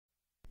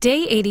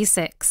Day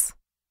 86.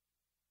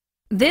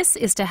 This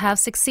is to have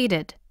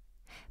succeeded.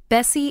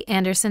 Bessie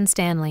Anderson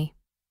Stanley.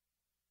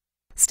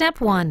 Step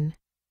 1.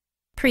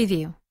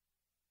 Preview.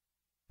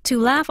 To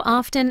laugh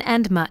often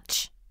and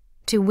much.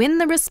 To win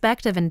the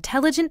respect of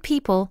intelligent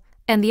people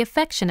and the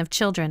affection of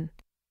children.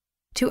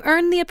 To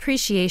earn the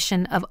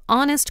appreciation of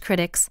honest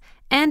critics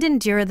and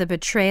endure the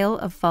betrayal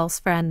of false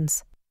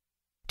friends.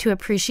 To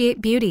appreciate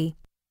beauty.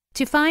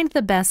 To find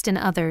the best in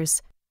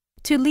others.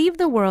 To leave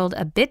the world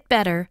a bit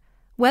better,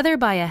 whether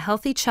by a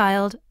healthy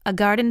child, a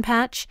garden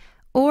patch,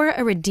 or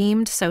a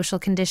redeemed social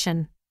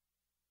condition.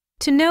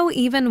 To know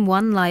even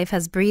one life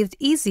has breathed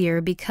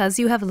easier because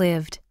you have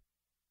lived.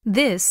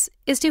 This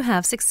is to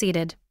have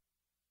succeeded.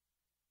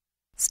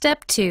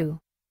 Step 2.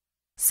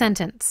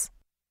 Sentence.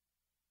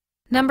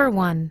 Number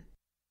 1.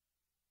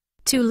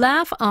 To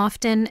laugh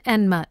often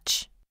and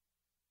much.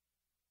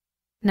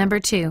 Number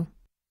 2.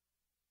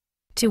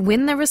 To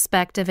win the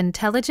respect of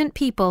intelligent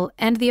people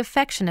and the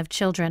affection of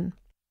children.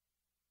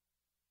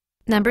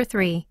 Number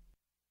 3.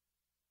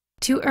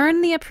 To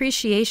earn the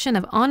appreciation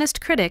of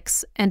honest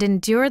critics and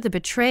endure the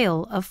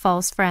betrayal of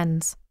false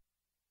friends.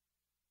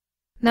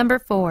 Number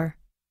 4.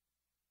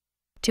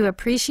 To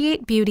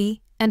appreciate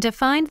beauty and to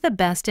find the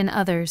best in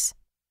others.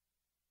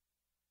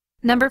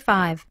 Number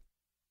 5.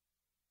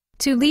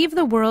 To leave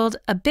the world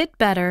a bit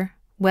better,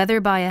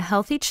 whether by a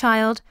healthy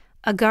child,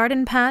 a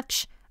garden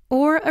patch,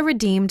 or a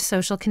redeemed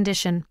social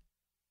condition.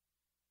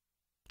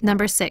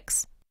 Number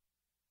 6.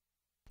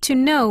 To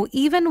know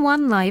even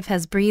one life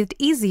has breathed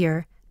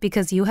easier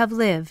because you have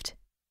lived.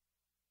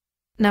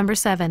 Number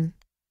 7.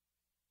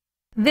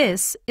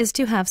 This is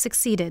to have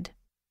succeeded.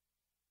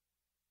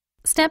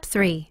 Step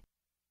 3.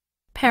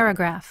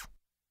 Paragraph.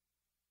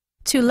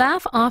 To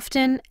laugh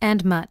often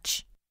and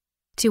much.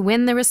 To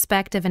win the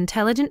respect of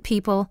intelligent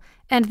people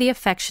and the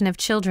affection of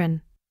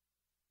children.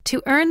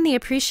 To earn the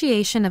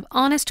appreciation of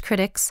honest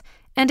critics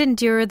and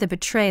endure the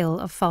betrayal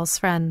of false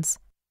friends.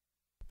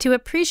 To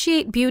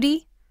appreciate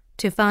beauty,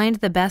 to find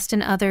the best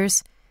in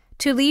others,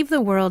 to leave the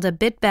world a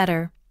bit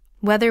better,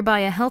 whether by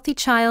a healthy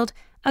child,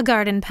 a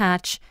garden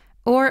patch,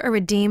 or a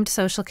redeemed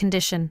social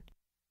condition.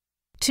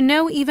 To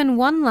know even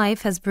one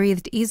life has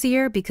breathed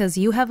easier because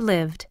you have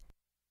lived.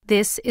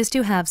 This is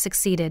to have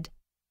succeeded.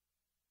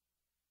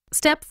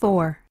 Step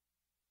 4.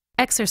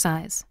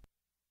 Exercise.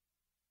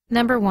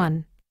 Number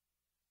 1.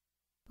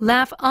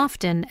 Laugh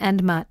often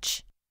and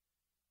much.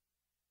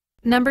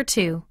 Number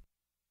 2.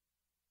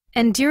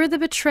 Endure the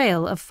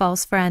betrayal of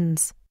false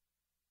friends.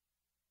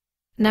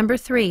 Number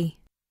 3.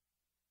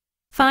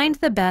 Find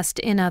the best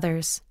in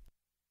others.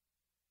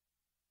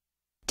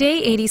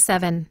 Day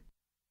 87.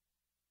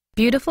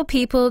 Beautiful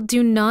people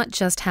do not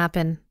just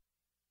happen.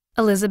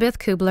 Elizabeth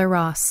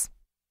Kubler-Ross.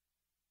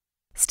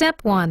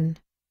 Step 1.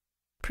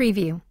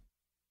 Preview.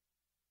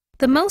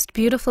 The most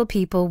beautiful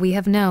people we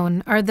have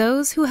known are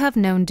those who have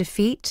known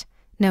defeat,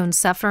 known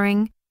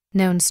suffering,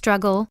 known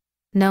struggle,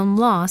 known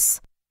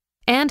loss,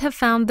 and have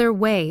found their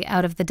way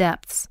out of the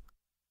depths.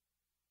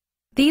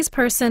 These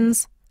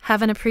persons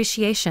have an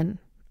appreciation,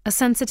 a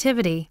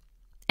sensitivity,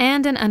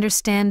 and an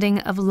understanding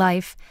of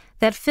life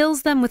that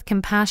fills them with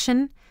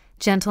compassion,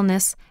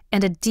 gentleness,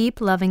 and a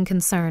deep loving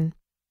concern.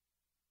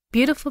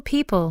 Beautiful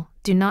people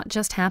do not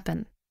just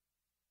happen.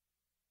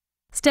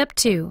 Step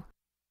 2.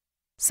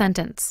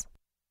 Sentence.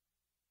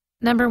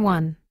 Number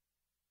 1.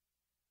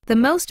 The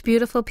most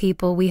beautiful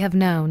people we have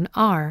known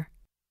are.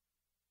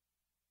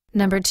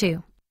 Number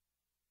 2.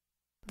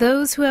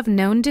 Those who have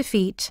known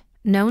defeat,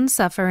 known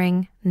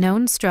suffering,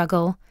 known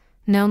struggle,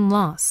 known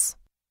loss.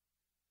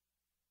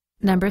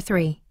 Number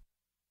 3.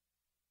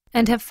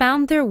 And have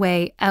found their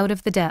way out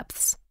of the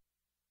depths.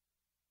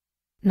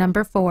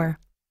 Number 4.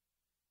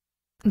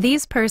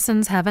 These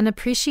persons have an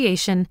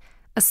appreciation,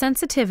 a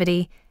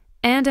sensitivity,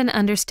 and an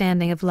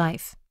understanding of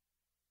life.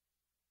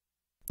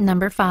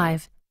 Number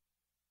 5.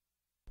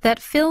 That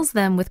fills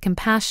them with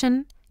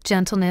compassion,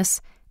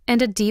 gentleness,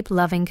 and a deep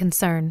loving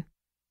concern.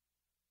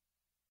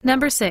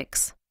 Number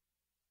 6.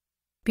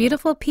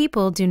 Beautiful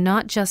people do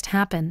not just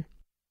happen.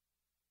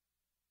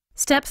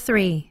 Step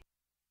 3.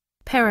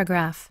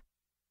 Paragraph.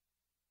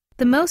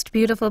 The most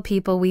beautiful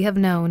people we have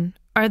known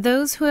are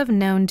those who have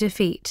known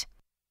defeat,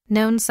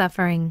 known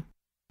suffering,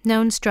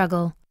 known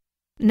struggle,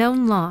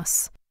 known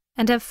loss,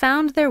 and have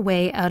found their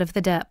way out of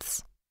the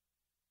depths.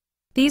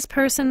 These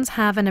persons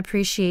have an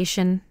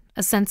appreciation,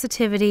 a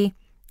sensitivity,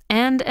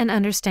 and an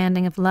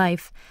understanding of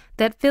life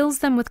that fills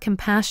them with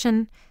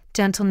compassion,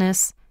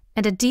 gentleness,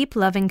 and a deep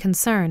loving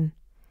concern.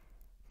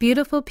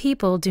 Beautiful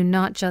people do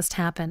not just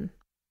happen.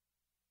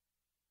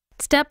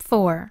 Step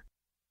 4.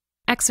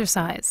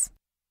 Exercise.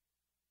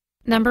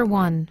 Number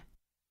 1.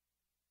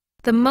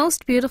 The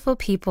most beautiful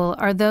people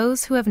are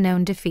those who have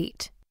known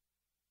defeat.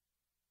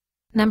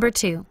 Number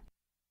 2.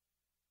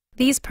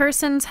 These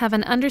persons have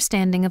an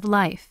understanding of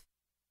life.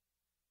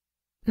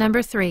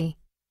 Number 3.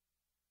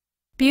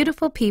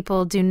 Beautiful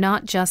people do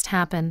not just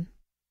happen.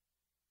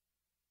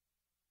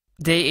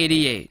 Day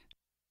 88.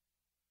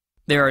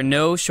 There are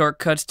no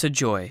shortcuts to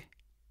joy.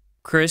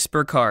 Chris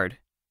Burkard.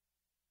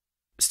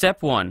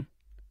 Step 1.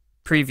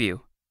 Preview.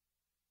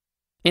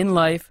 In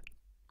life,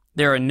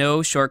 there are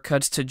no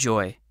shortcuts to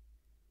joy.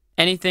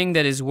 Anything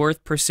that is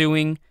worth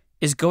pursuing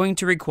is going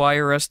to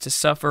require us to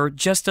suffer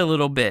just a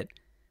little bit.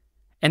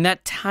 And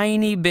that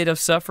tiny bit of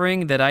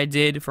suffering that I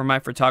did for my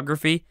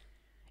photography,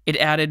 it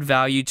added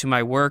value to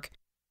my work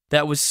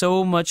that was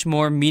so much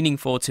more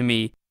meaningful to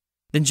me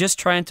than just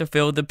trying to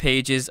fill the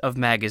pages of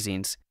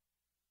magazines.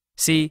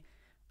 See,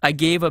 I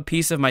gave a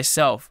piece of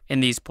myself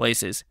in these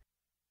places,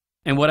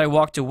 and what I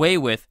walked away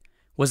with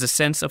was a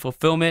sense of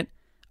fulfillment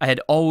I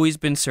had always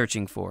been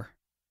searching for.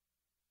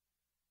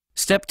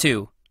 Step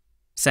 2.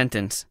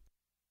 Sentence.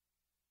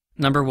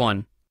 Number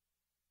 1.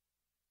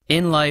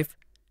 In life,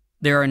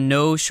 there are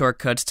no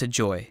shortcuts to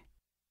joy.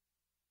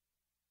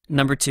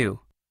 Number 2.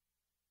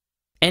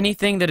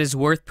 Anything that is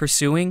worth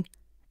pursuing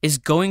is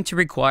going to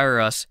require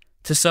us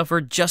to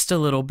suffer just a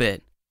little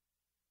bit.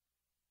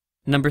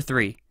 Number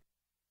 3.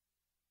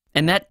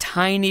 And that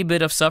tiny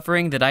bit of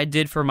suffering that I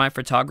did for my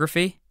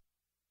photography?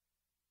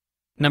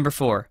 Number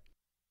 4.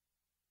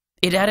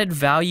 It added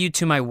value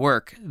to my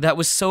work that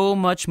was so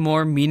much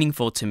more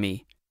meaningful to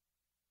me.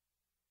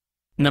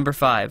 Number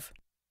 5.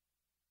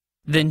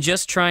 Than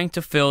just trying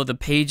to fill the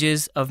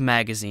pages of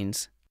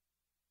magazines.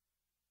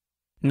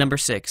 Number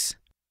 6.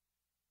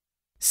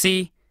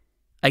 See,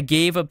 I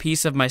gave a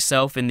piece of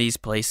myself in these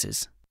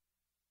places.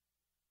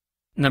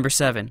 Number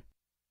 7.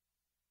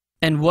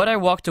 And what I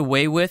walked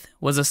away with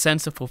was a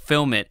sense of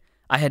fulfillment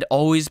I had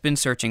always been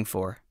searching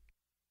for.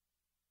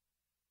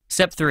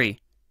 Step 3.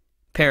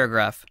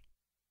 Paragraph.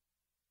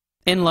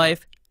 In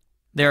life,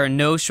 there are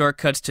no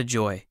shortcuts to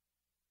joy.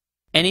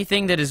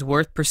 Anything that is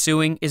worth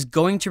pursuing is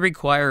going to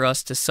require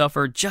us to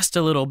suffer just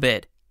a little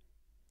bit.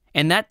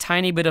 And that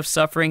tiny bit of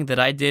suffering that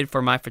I did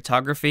for my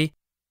photography,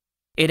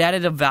 it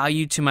added a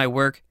value to my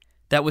work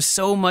that was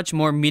so much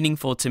more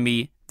meaningful to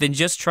me than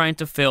just trying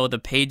to fill the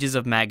pages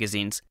of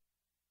magazines.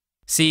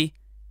 See,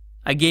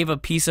 I gave a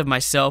piece of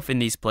myself in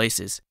these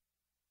places.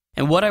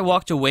 And what I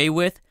walked away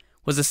with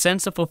was a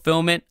sense of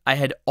fulfillment I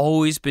had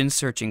always been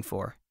searching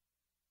for.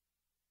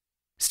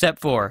 Step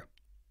 4.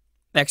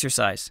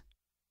 Exercise.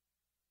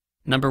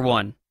 Number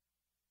 1.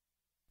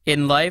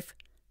 In life,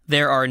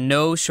 there are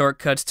no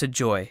shortcuts to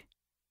joy.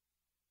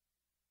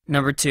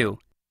 Number 2.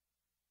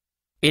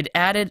 It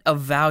added a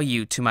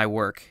value to my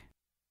work.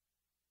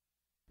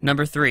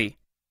 Number 3.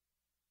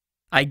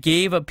 I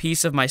gave a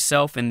piece of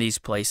myself in these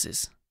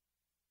places.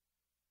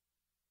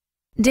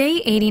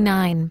 Day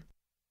 89.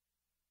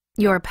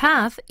 Your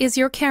path is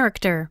your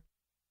character.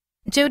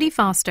 Jodie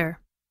Foster.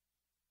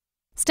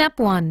 Step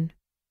 1.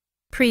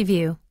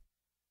 Preview.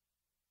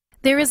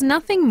 There is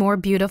nothing more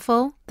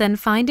beautiful than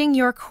finding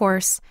your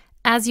course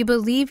as you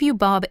believe you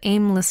bob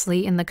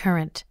aimlessly in the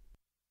current.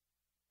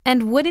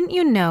 And wouldn't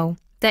you know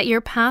that your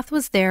path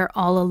was there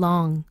all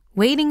along,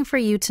 waiting for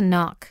you to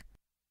knock,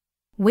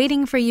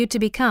 waiting for you to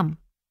become.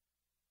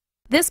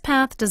 This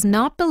path does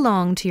not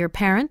belong to your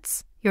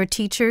parents, your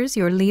teachers,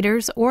 your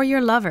leaders, or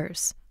your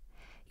lovers.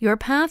 Your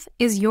path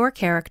is your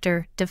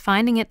character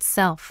defining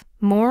itself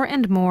more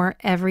and more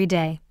every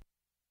day.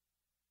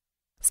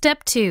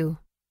 Step 2.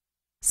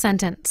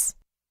 Sentence.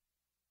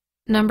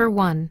 Number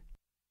 1.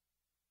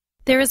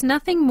 There is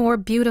nothing more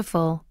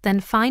beautiful than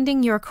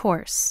finding your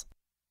course.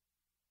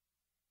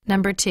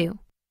 Number 2.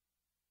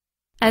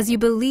 As you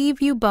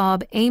believe you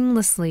bob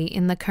aimlessly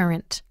in the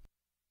current.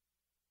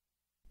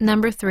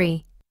 Number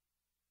 3.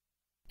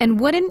 And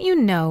wouldn't you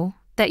know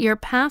that your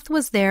path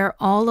was there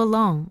all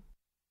along?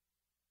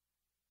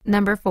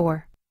 Number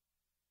 4.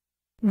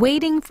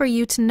 Waiting for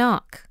you to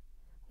knock,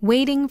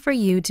 waiting for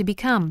you to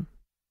become.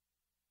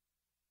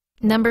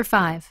 Number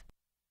 5.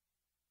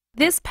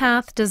 This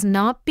path does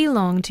not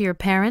belong to your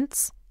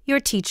parents, your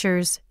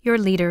teachers, your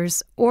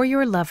leaders, or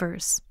your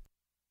lovers.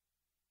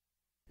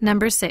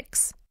 Number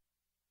 6.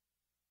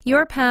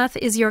 Your path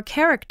is your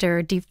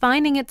character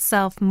defining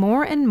itself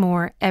more and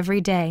more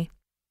every day.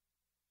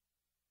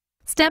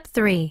 Step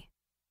 3.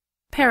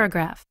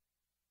 Paragraph.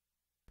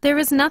 There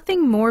is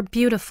nothing more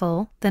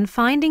beautiful than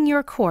finding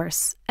your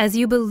course as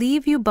you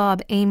believe you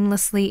bob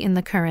aimlessly in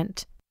the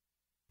current.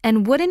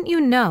 And wouldn't you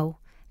know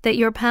that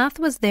your path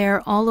was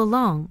there all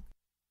along,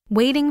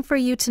 waiting for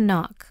you to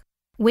knock,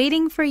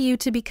 waiting for you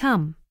to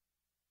become.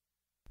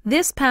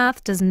 This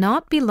path does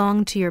not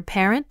belong to your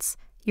parents,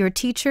 your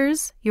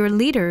teachers, your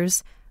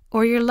leaders,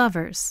 or your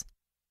lovers.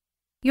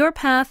 Your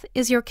path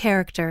is your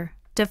character,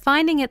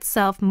 defining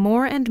itself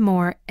more and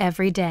more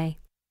every day.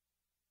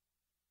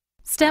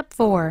 Step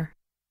 4.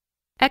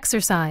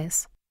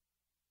 Exercise.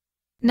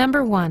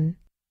 Number 1.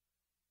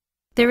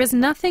 There is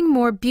nothing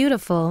more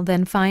beautiful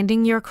than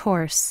finding your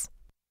course.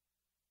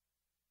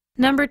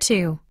 Number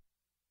 2.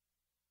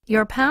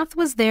 Your path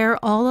was there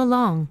all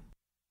along.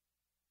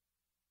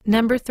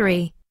 Number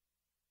 3.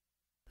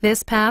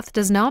 This path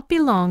does not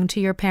belong to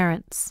your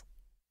parents.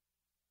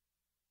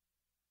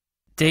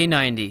 Day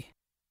 90.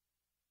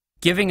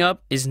 Giving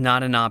up is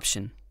not an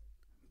option.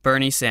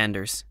 Bernie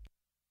Sanders.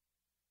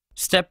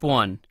 Step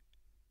 1.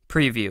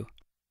 Preview.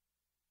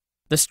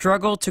 The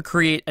struggle to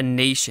create a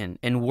nation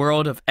and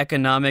world of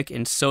economic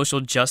and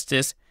social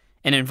justice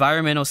and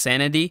environmental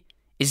sanity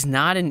is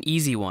not an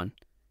easy one.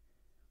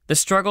 The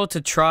struggle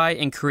to try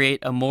and create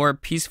a more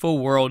peaceful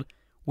world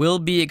will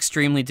be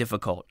extremely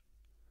difficult.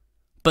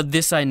 But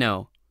this I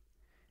know.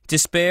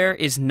 Despair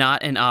is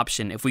not an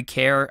option if we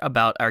care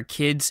about our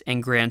kids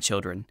and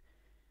grandchildren.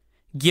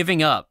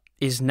 Giving up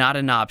is not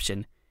an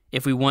option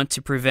if we want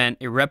to prevent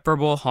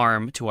irreparable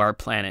harm to our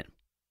planet.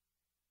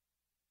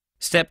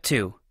 Step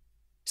 2.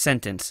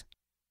 Sentence.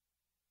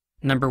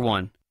 Number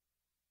 1.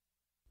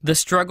 The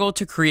struggle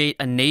to create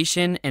a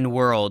nation and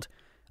world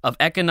of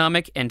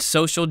economic and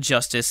social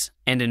justice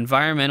and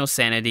environmental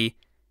sanity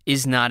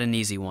is not an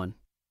easy one.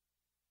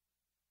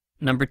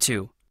 Number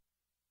 2.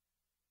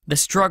 The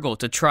struggle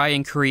to try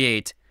and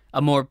create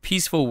a more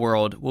peaceful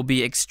world will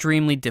be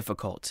extremely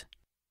difficult.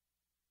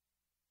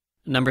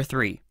 Number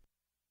 3.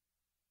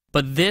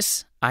 But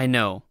this I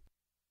know.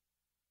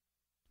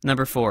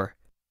 Number 4.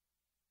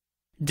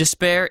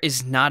 Despair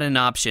is not an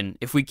option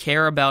if we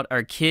care about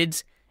our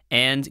kids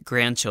and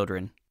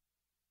grandchildren.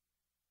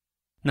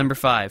 Number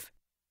 5.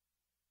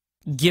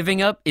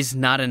 Giving up is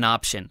not an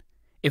option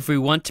if we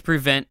want to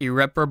prevent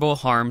irreparable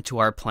harm to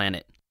our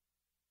planet.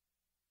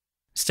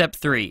 Step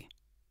 3.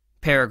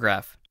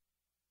 Paragraph.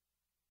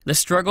 The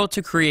struggle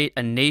to create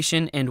a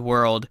nation and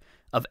world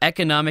of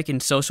economic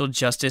and social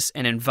justice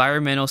and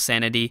environmental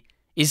sanity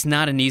is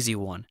not an easy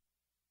one.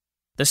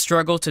 The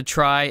struggle to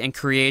try and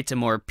create a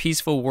more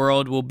peaceful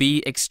world will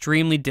be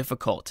extremely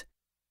difficult.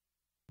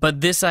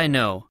 But this I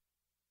know.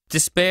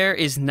 Despair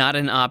is not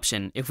an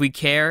option if we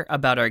care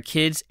about our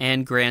kids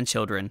and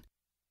grandchildren.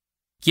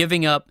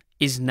 Giving up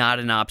is not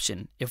an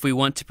option if we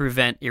want to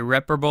prevent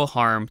irreparable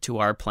harm to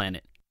our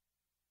planet.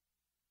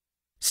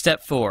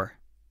 Step 4.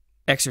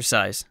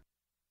 Exercise.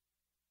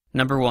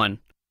 Number 1.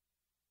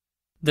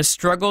 The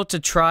struggle to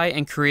try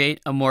and create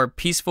a more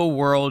peaceful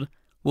world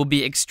will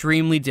be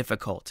extremely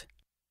difficult.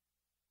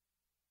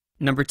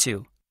 Number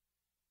 2.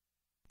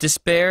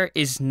 Despair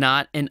is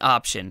not an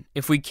option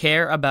if we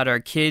care about our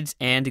kids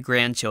and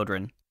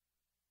grandchildren.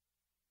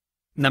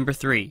 Number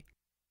 3.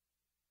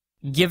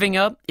 Giving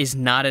up is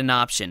not an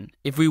option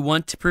if we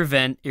want to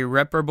prevent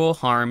irreparable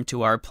harm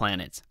to our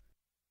planet.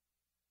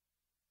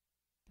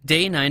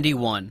 Day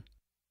 91.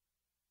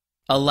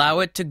 Allow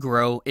it to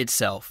grow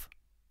itself.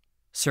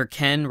 Sir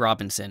Ken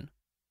Robinson.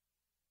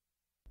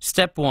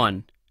 Step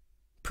 1.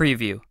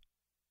 Preview.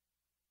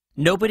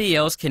 Nobody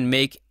else can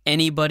make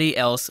anybody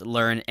else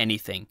learn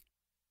anything.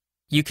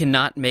 You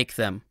cannot make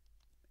them.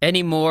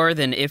 Any more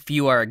than if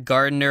you are a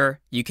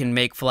gardener, you can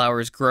make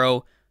flowers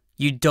grow.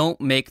 You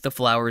don't make the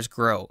flowers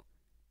grow.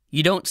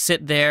 You don't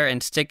sit there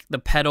and stick the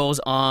petals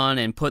on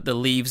and put the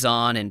leaves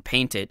on and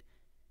paint it.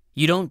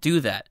 You don't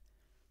do that.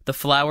 The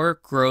flower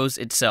grows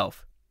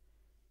itself.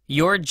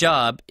 Your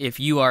job, if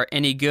you are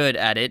any good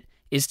at it,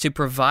 is to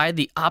provide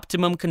the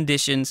optimum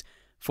conditions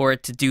for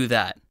it to do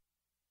that.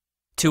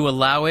 To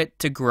allow it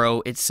to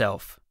grow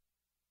itself.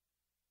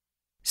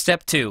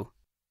 Step 2.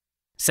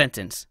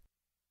 Sentence.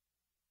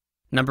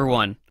 Number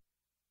 1.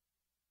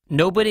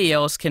 Nobody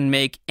else can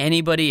make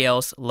anybody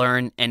else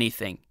learn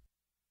anything.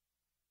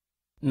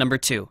 Number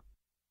 2.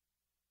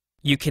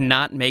 You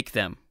cannot make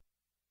them.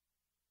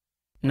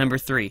 Number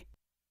 3.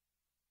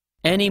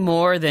 Any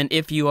more than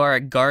if you are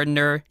a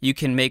gardener, you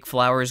can make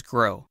flowers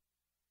grow.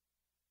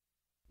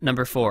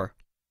 Number 4.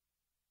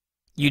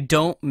 You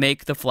don't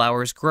make the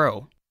flowers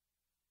grow.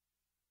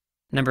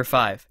 Number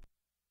 5.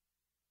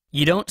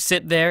 You don't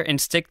sit there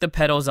and stick the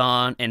petals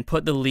on and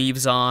put the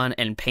leaves on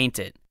and paint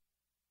it.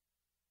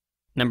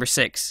 Number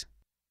 6.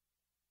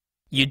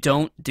 You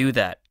don't do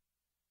that.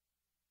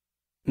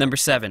 Number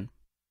 7.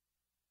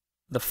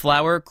 The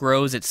flower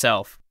grows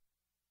itself.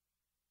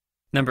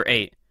 Number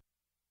 8.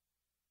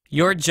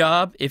 Your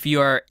job, if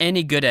you are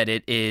any good at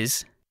it,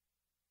 is...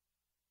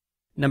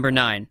 Number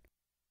 9.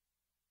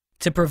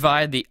 To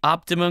provide the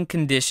optimum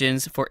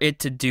conditions for it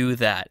to do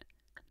that.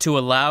 To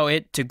allow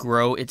it to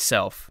grow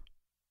itself.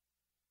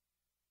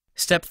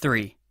 Step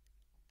 3.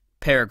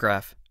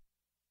 Paragraph.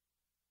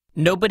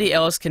 Nobody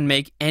else can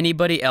make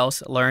anybody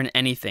else learn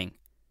anything.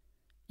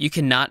 You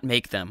cannot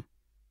make them.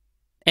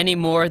 Any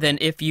more than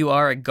if you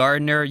are a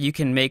gardener, you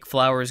can make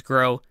flowers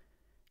grow.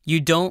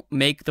 You don't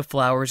make the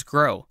flowers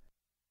grow.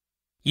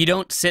 You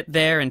don't sit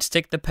there and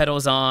stick the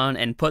petals on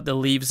and put the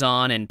leaves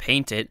on and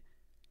paint it.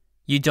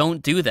 You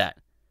don't do that.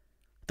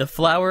 The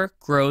flower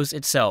grows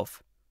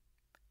itself.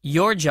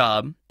 Your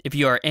job, if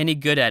you are any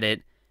good at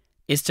it,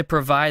 is to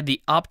provide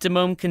the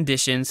optimum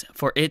conditions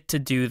for it to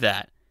do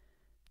that,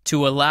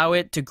 to allow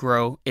it to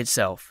grow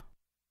itself.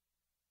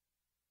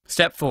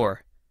 Step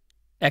 4.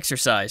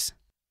 Exercise.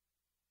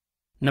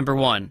 Number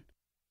 1.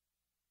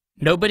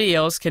 Nobody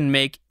else can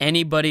make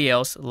anybody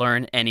else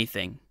learn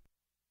anything.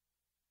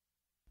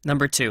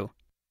 Number 2.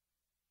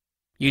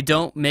 You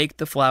don't make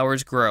the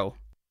flowers grow.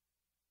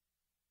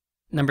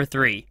 Number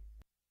 3.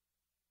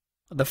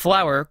 The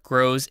flower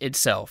grows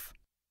itself.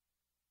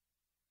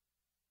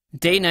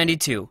 Day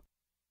 92.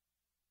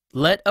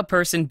 Let a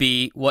person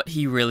be what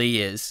he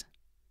really is.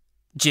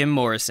 Jim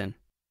Morrison.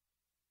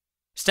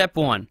 Step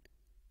 1.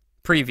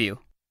 Preview.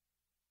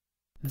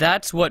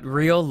 That's what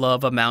real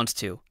love amounts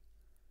to.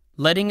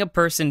 Letting a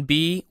person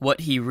be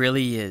what he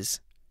really is.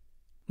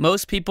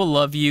 Most people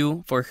love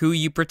you for who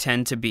you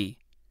pretend to be.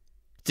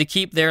 To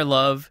keep their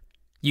love,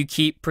 you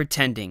keep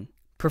pretending,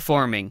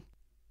 performing.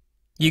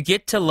 You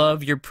get to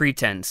love your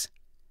pretense.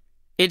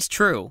 It's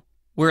true,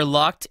 we're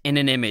locked in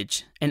an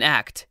image, an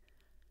act.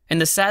 And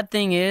the sad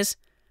thing is,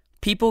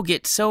 people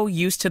get so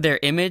used to their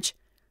image,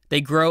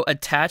 they grow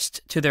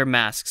attached to their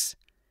masks.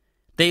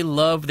 They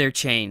love their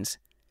chains.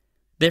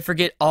 They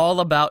forget all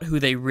about who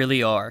they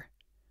really are.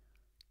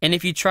 And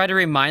if you try to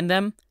remind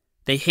them,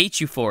 they hate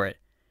you for it.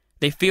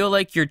 They feel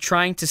like you're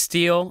trying to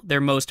steal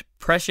their most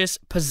precious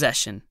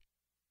possession.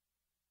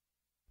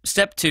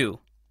 Step 2.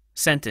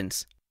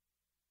 Sentence.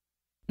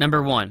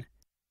 Number 1.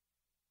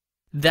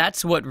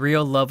 That's what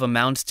real love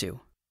amounts to.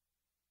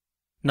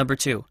 Number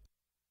 2.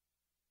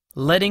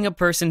 Letting a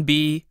person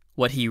be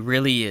what he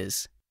really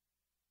is.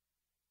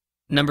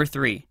 Number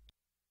 3.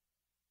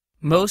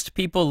 Most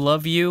people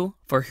love you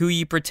for who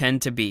you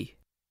pretend to be.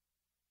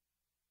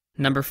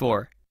 Number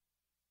 4.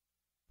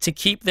 To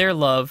keep their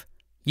love,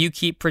 you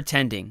keep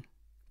pretending,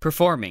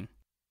 performing.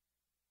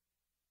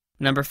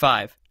 Number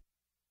 5.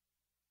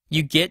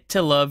 You get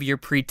to love your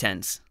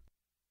pretense.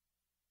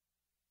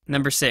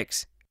 Number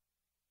 6.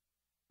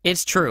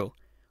 It's true,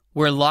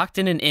 we're locked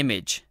in an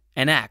image,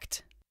 an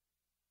act.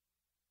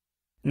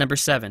 Number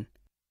 7.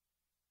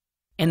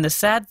 And the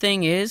sad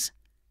thing is,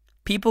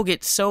 people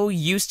get so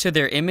used to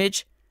their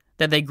image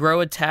that they grow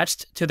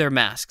attached to their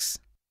masks.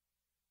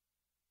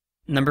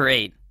 Number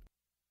 8.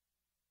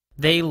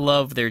 They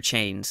love their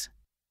chains.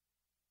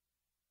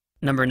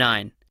 Number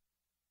 9.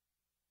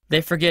 They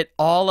forget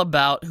all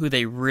about who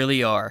they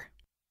really are.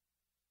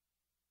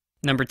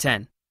 Number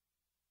 10.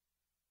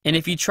 And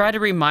if you try to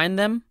remind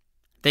them,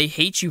 they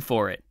hate you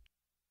for it.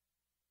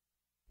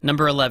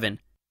 Number 11.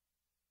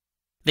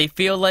 They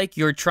feel like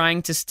you're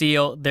trying to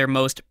steal their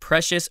most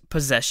precious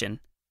possession.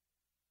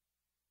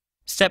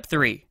 Step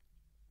 3.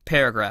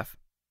 Paragraph.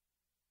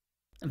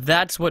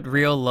 That's what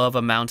real love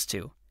amounts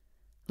to.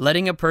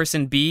 Letting a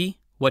person be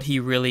what he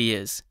really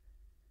is.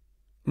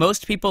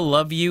 Most people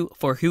love you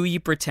for who you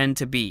pretend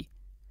to be.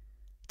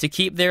 To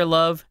keep their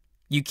love,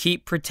 you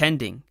keep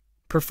pretending,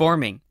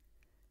 performing.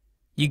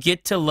 You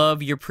get to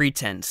love your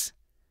pretense.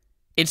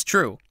 It's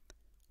true.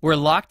 We're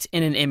locked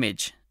in an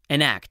image,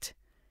 an act.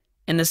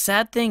 And the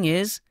sad thing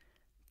is,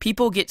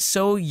 people get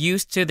so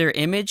used to their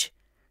image,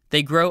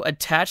 they grow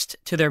attached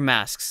to their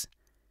masks.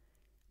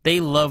 They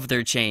love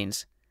their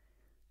chains.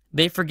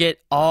 They forget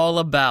all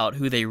about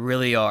who they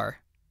really are.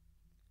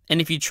 And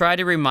if you try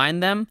to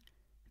remind them,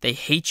 they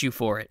hate you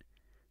for it.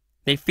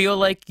 They feel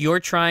like you're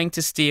trying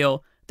to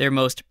steal their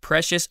most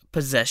precious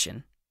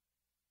possession.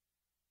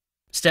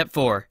 Step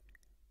 4.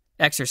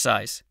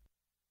 Exercise.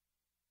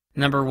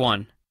 Number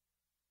 1.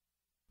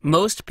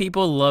 Most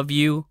people love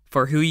you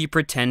for who you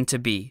pretend to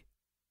be.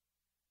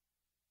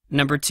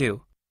 Number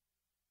 2.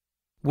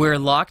 We're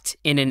locked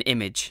in an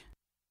image.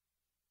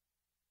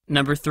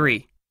 Number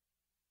 3.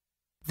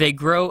 They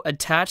grow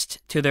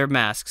attached to their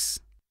masks.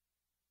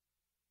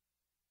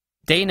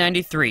 Day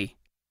 93.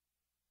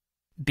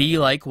 Be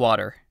like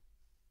water.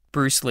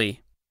 Bruce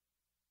Lee.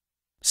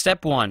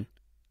 Step 1.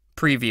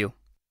 Preview.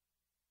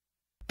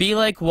 Be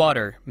like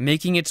water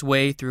making its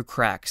way through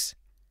cracks.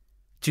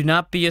 Do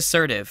not be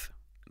assertive,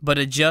 but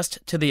adjust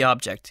to the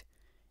object,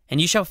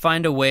 and you shall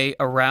find a way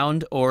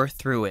around or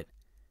through it.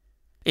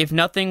 If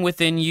nothing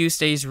within you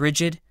stays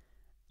rigid,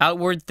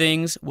 outward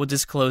things will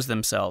disclose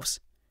themselves.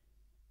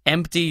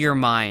 Empty your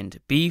mind,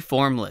 be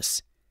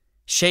formless,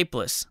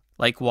 shapeless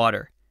like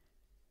water.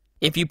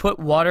 If you put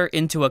water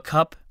into a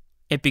cup,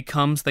 it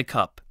becomes the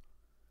cup.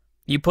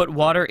 You put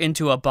water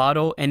into a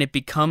bottle and it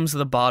becomes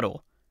the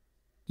bottle.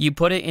 You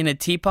put it in a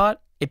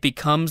teapot, it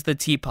becomes the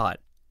teapot.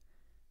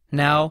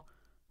 Now,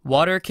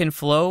 water can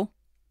flow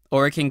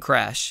or it can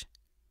crash.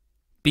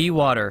 Be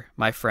water,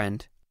 my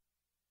friend.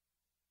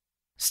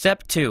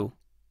 Step 2.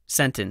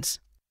 Sentence.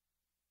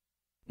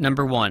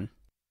 Number 1.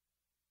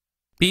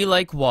 Be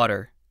like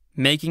water,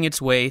 making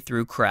its way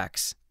through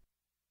cracks.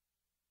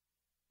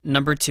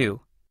 Number 2.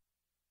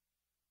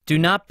 Do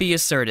not be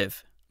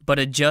assertive, but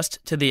adjust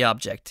to the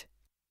object.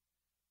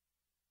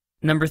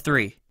 Number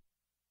 3.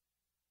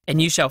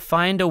 And you shall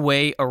find a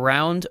way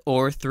around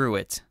or through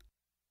it.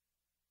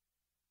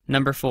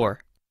 Number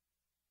 4.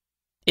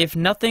 If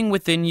nothing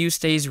within you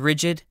stays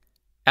rigid,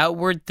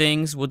 outward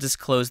things will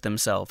disclose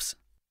themselves.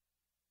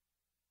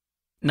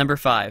 Number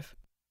 5.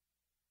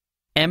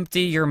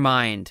 Empty your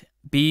mind,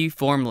 be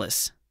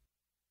formless.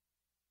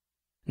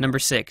 Number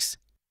 6.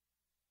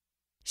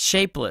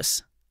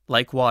 Shapeless,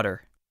 like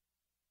water.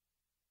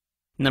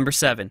 Number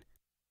 7.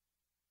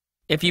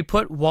 If you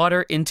put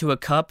water into a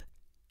cup,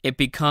 it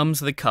becomes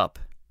the cup.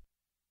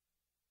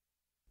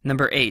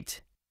 Number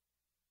 8.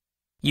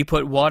 You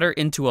put water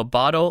into a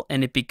bottle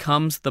and it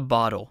becomes the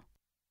bottle.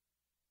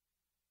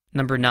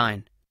 Number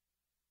 9.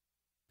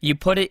 You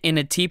put it in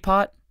a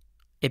teapot,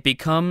 it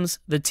becomes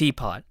the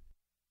teapot.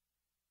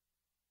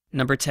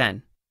 Number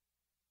 10.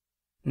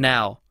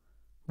 Now,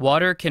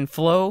 water can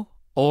flow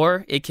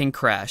or it can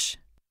crash.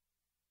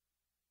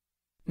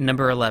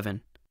 Number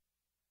 11.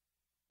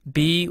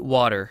 Be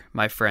water,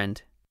 my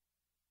friend.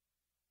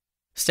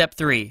 Step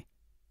 3.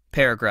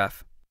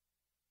 Paragraph.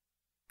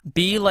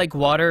 Be like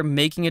water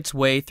making its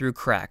way through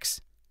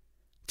cracks.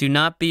 Do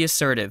not be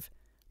assertive,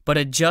 but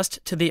adjust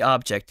to the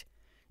object,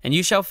 and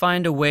you shall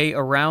find a way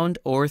around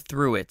or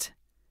through it.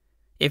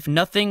 If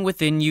nothing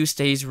within you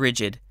stays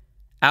rigid,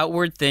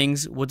 outward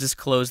things will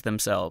disclose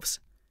themselves.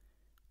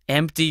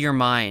 Empty your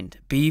mind,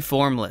 be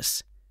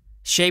formless,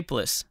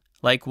 shapeless,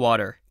 like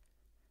water.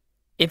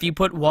 If you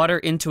put water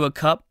into a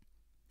cup,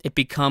 it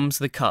becomes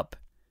the cup.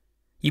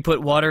 You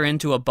put water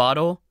into a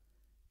bottle,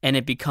 and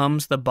it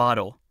becomes the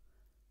bottle.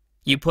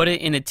 You put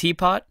it in a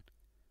teapot,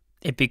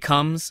 it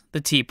becomes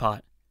the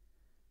teapot.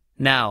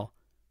 Now,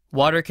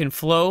 water can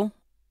flow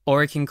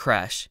or it can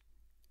crash.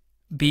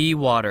 Be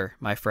water,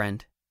 my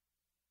friend.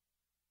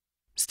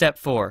 Step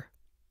 4.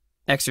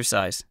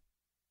 Exercise.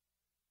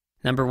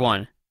 Number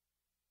 1.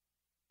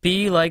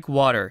 Be like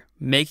water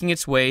making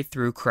its way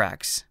through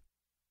cracks.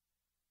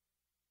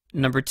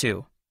 Number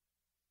 2.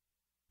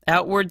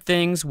 Outward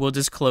things will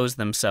disclose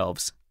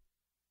themselves.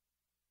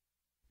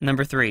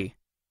 Number 3.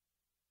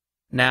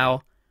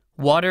 Now,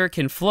 water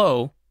can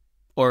flow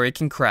or it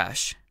can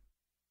crash.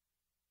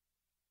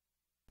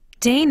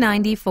 Day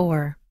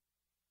 94.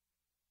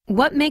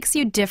 What makes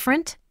you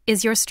different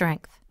is your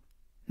strength.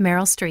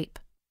 Meryl Streep.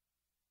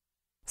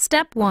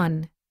 Step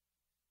 1.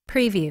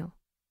 Preview.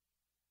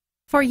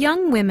 For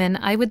young women,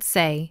 I would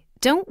say,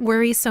 don't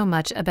worry so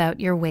much about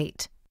your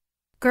weight.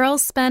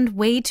 Girls spend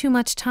way too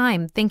much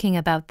time thinking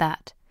about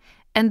that,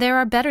 and there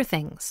are better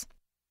things.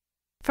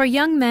 For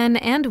young men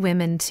and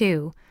women,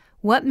 too,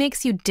 what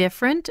makes you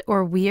different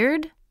or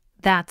weird?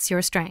 That's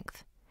your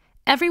strength.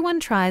 Everyone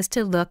tries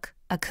to look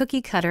a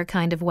cookie-cutter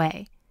kind of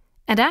way.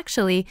 And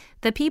actually,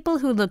 the people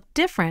who look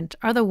different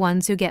are the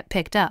ones who get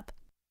picked up.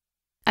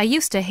 I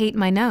used to hate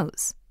my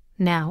nose.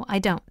 Now I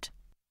don't.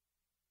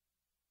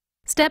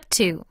 Step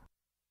 2.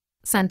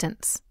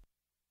 Sentence.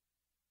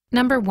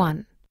 Number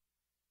 1.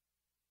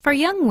 For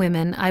young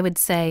women, I would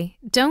say,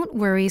 don't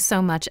worry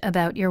so much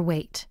about your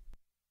weight.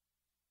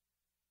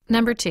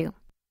 Number 2.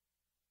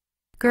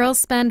 Girls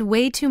spend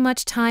way too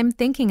much time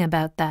thinking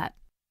about that.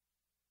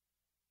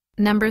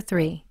 Number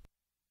 3.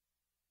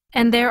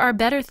 And there are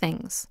better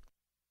things.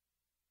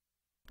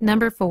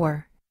 Number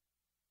 4.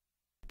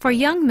 For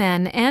young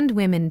men and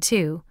women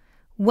too,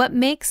 what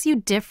makes you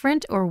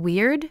different or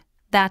weird?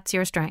 That's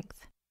your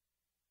strength.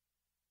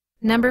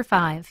 Number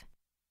 5.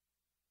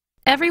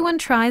 Everyone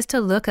tries to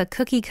look a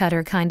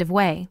cookie-cutter kind of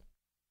way.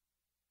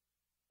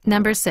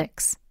 Number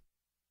 6.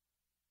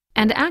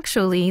 And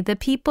actually, the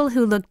people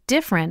who look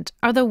different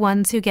are the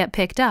ones who get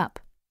picked up.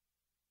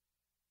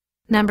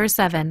 Number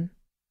 7.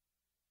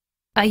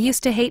 I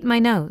used to hate my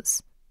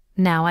nose.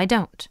 Now I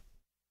don't.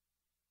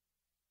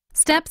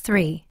 Step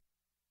 3.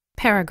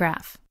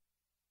 Paragraph.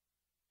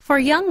 For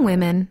young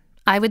women,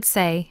 I would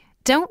say,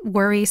 don't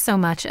worry so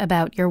much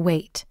about your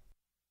weight.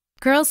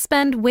 Girls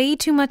spend way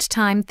too much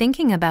time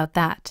thinking about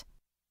that.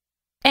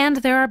 And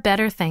there are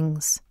better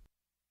things.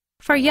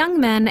 For young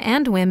men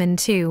and women,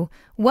 too,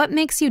 what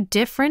makes you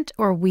different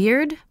or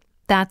weird?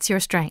 That's your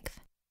strength.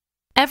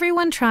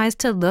 Everyone tries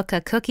to look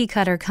a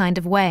cookie-cutter kind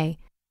of way,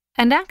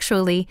 and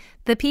actually,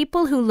 the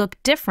people who look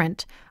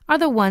different are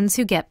the ones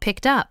who get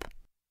picked up.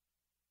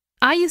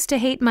 I used to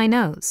hate my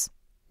nose.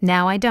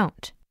 Now I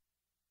don't.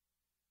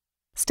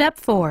 Step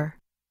 4.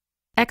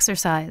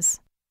 Exercise.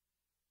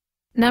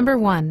 Number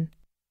 1.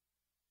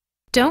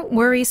 Don't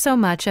worry so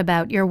much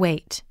about your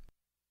weight.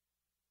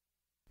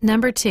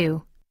 Number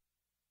 2.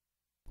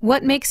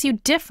 What makes you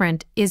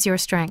different is your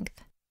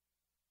strength.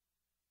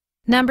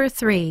 Number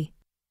 3.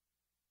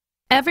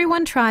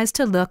 Everyone tries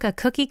to look a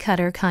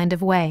cookie-cutter kind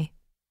of way.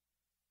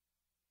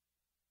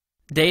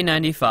 Day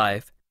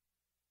 95.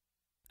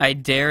 I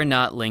dare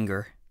not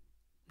linger.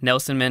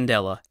 Nelson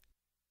Mandela.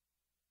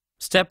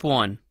 Step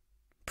 1.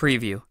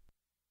 Preview.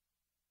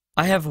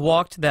 I have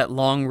walked that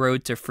long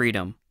road to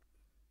freedom.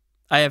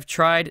 I have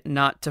tried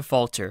not to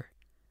falter.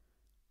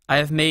 I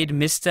have made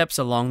missteps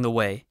along the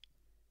way.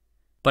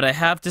 But I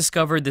have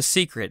discovered the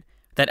secret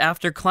that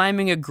after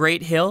climbing a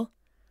great hill,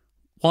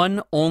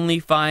 one only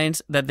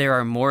finds that there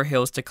are more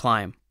hills to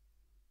climb.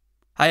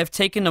 I have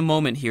taken a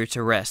moment here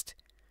to rest,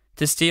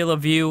 to steal a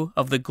view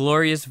of the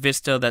glorious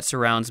vista that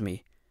surrounds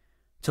me,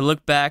 to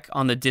look back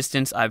on the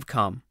distance I've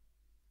come.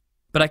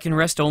 But I can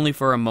rest only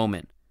for a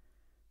moment,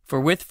 for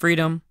with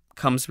freedom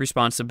comes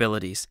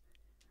responsibilities,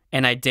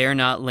 and I dare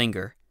not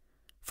linger,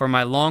 for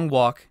my long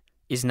walk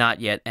is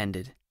not yet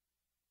ended.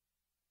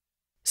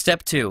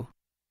 Step 2.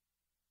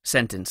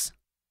 Sentence.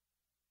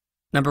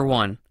 Number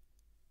 1.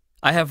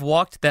 I have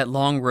walked that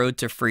long road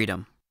to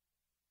freedom.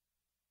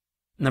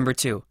 Number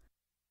 2.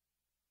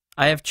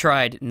 I have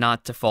tried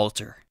not to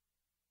falter.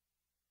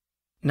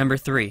 Number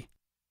 3.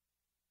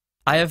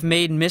 I have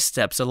made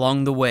missteps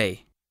along the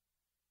way.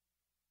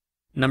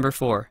 Number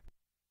 4.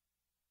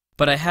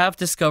 But I have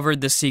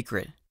discovered the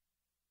secret.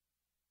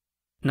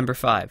 Number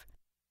 5.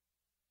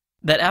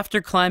 That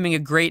after climbing a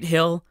great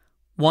hill,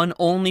 one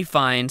only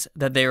finds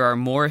that there are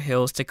more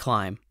hills to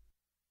climb.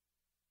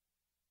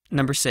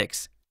 Number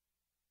 6.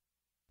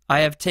 I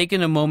have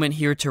taken a moment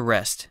here to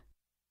rest.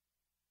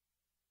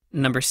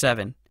 Number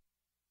 7.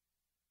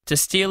 To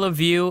steal a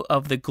view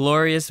of the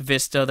glorious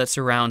vista that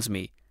surrounds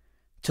me,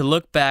 to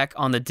look back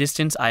on the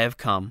distance I have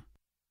come.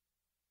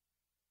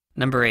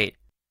 Number 8.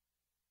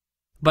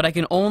 But I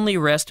can only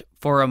rest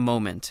for a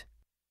moment.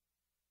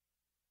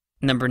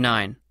 Number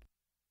 9.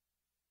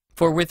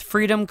 For with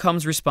freedom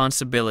comes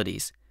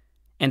responsibilities,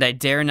 and I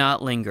dare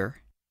not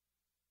linger.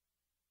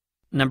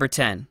 Number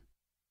 10.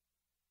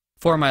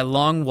 For my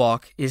long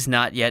walk is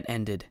not yet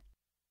ended.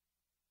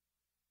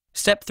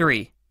 Step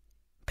 3.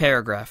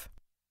 Paragraph.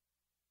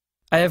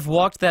 I have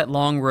walked that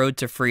long road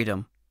to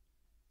freedom.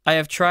 I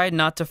have tried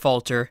not to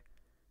falter.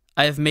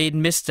 I have made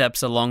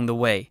missteps along the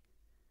way.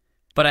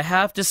 But I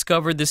have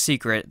discovered the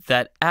secret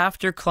that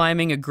after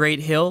climbing a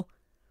great hill,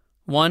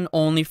 one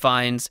only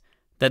finds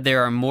that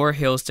there are more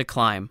hills to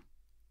climb.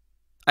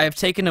 I have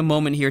taken a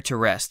moment here to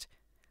rest,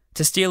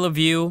 to steal a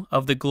view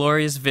of the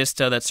glorious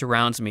vista that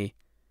surrounds me,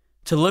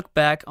 to look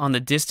back on the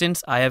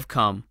distance I have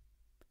come.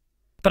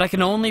 But I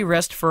can only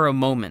rest for a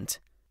moment,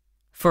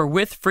 for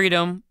with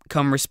freedom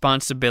come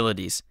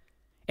responsibilities,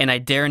 and I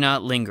dare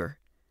not linger,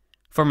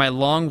 for my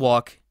long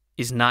walk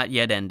is not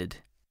yet ended.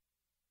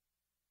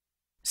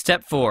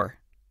 Step 4.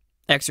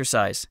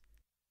 Exercise.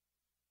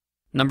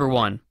 Number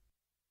 1.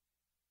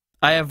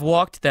 I have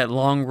walked that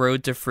long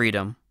road to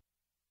freedom.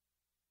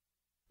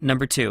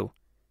 Number 2.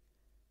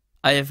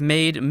 I have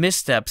made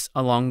missteps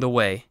along the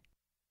way.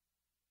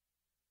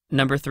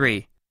 Number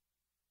 3.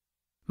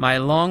 My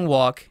long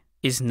walk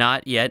is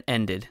not yet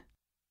ended.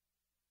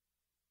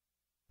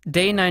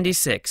 Day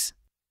 96.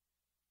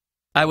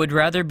 I would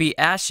rather be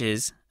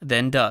ashes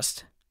than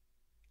dust.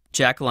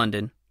 Jack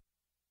London.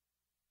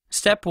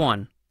 Step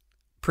 1.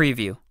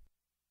 Preview.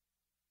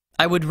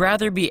 I would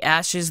rather be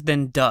ashes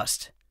than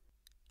dust.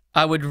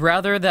 I would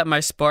rather that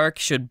my spark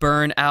should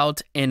burn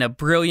out in a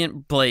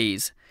brilliant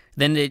blaze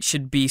than it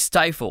should be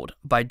stifled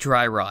by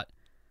dry rot.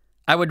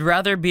 I would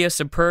rather be a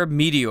superb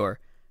meteor,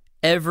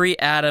 every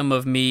atom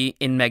of me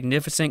in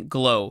magnificent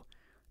glow,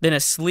 than a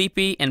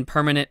sleepy and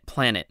permanent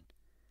planet.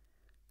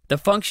 The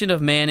function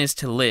of man is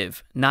to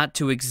live, not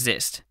to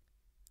exist.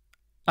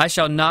 I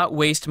shall not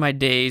waste my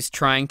days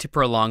trying to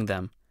prolong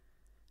them.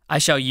 I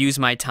shall use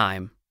my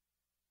time.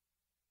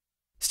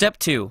 Step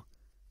 2.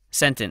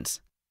 Sentence.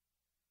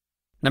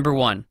 Number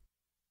 1.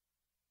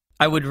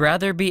 I would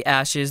rather be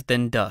ashes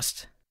than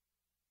dust.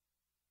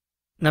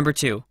 Number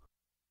 2.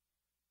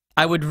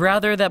 I would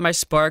rather that my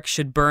spark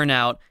should burn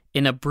out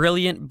in a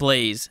brilliant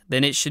blaze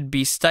than it should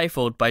be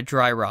stifled by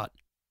dry rot.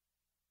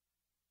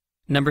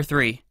 Number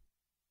 3.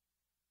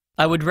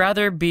 I would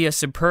rather be a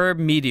superb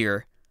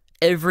meteor,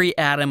 every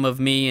atom of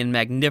me in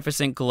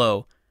magnificent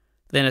glow,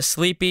 than a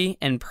sleepy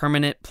and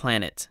permanent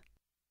planet.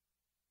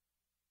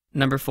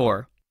 Number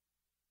 4.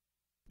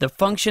 The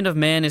function of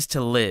man is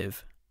to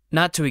live,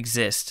 not to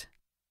exist.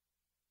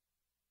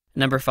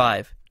 Number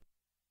 5.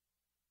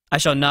 I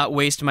shall not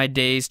waste my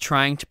days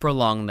trying to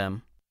prolong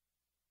them.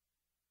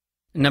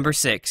 Number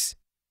 6.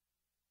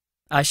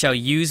 I shall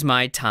use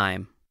my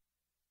time.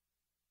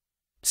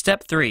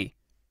 Step 3.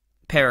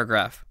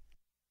 Paragraph.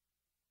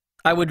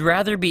 I would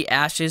rather be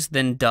ashes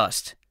than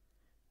dust.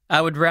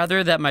 I would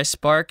rather that my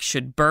spark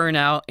should burn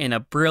out in a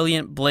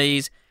brilliant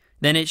blaze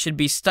than it should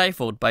be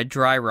stifled by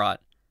dry rot.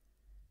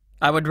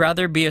 I would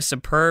rather be a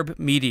superb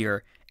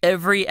meteor,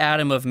 every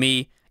atom of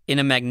me in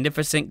a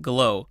magnificent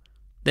glow,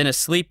 than a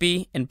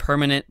sleepy and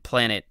permanent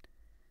planet.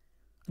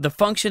 The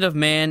function of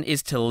man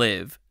is to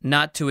live,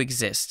 not to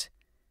exist.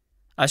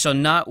 I shall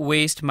not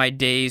waste my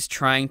days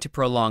trying to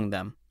prolong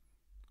them.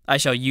 I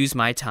shall use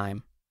my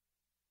time.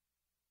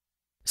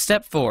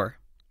 Step 4.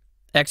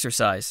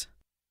 Exercise.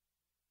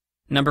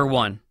 Number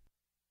 1.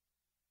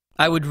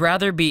 I would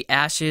rather be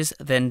ashes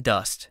than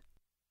dust.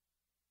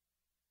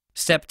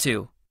 Step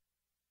 2.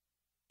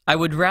 I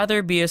would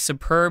rather be a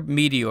superb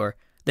meteor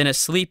than a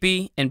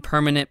sleepy and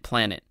permanent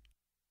planet.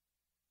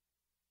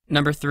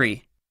 Number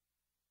 3.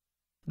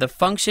 The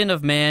function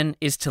of man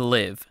is to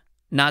live,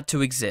 not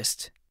to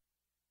exist.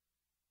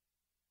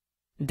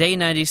 Day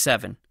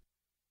 97.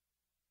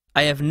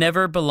 I have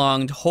never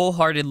belonged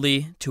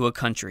wholeheartedly to a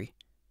country.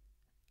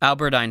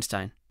 Albert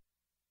Einstein.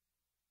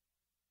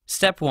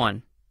 Step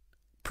 1.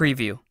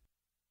 Preview.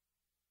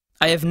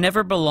 I have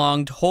never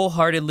belonged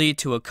wholeheartedly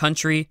to a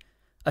country,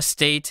 a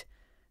state,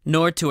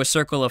 nor to a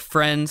circle of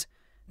friends,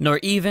 nor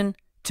even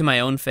to my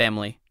own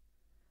family.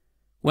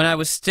 When I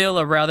was still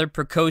a rather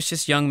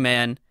precocious young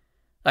man,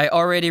 I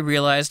already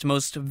realized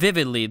most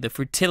vividly the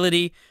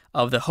futility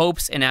of the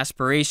hopes and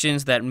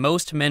aspirations that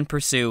most men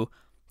pursue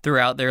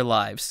throughout their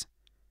lives.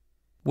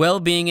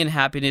 Well-being and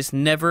happiness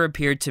never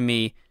appeared to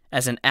me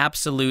as an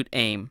absolute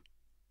aim.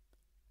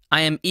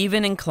 I am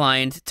even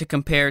inclined to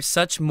compare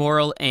such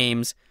moral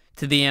aims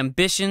to the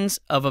ambitions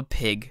of a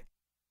pig.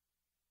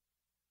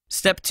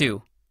 Step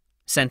 2.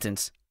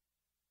 Sentence.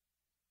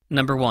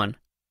 Number 1.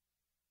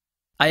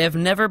 I have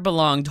never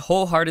belonged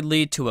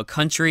wholeheartedly to a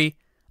country,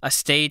 a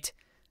state,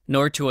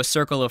 nor to a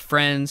circle of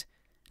friends,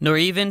 nor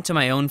even to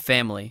my own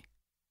family.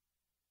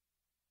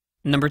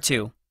 Number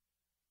 2.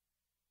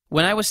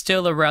 When I was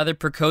still a rather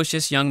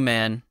precocious young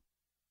man.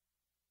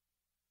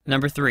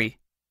 Number 3.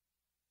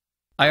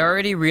 I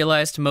already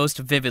realized most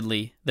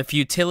vividly the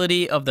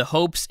futility of the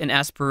hopes and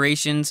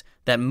aspirations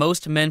that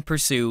most men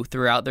pursue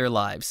throughout their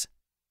lives.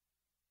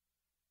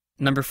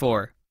 Number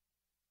 4.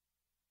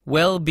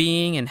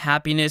 Well-being and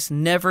happiness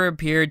never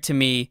appeared to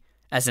me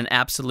as an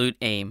absolute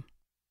aim.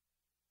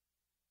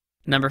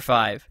 Number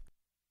 5.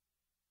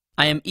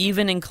 I am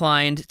even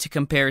inclined to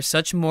compare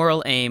such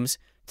moral aims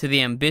to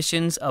the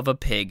ambitions of a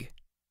pig.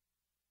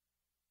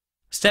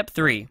 Step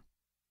 3.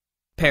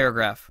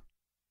 Paragraph.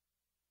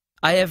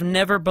 I have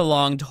never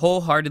belonged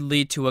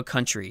wholeheartedly to a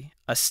country,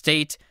 a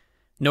state,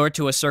 nor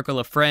to a circle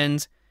of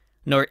friends,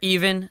 nor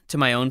even to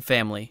my own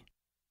family.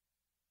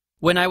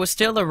 When I was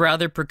still a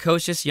rather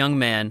precocious young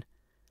man,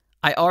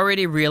 I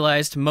already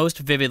realized most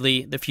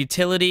vividly the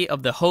futility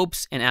of the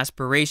hopes and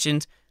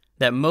aspirations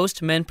that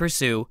most men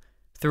pursue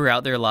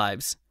throughout their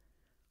lives.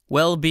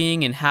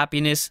 Well-being and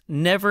happiness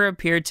never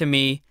appeared to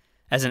me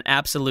as an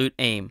absolute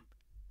aim.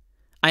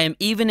 I am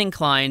even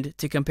inclined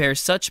to compare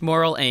such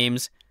moral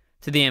aims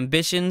to the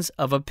ambitions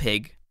of a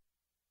pig.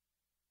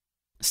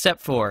 Step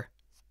 4.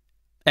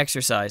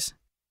 Exercise.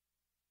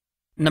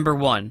 Number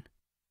 1.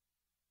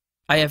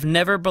 I have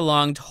never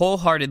belonged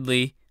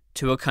wholeheartedly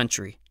to a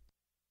country.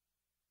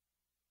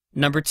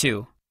 Number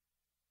 2.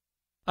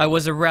 I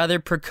was a rather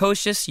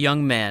precocious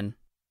young man.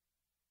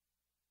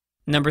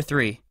 Number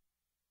 3.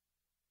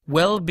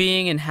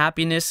 Well-being and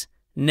happiness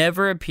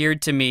never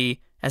appeared to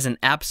me as an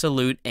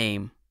absolute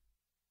aim.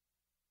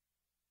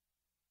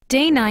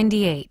 Day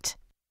 98.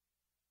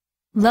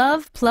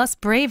 Love plus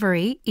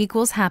bravery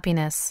equals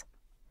happiness.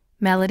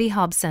 Melody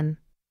Hobson.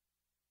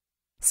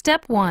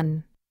 Step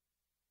 1.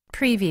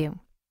 Preview.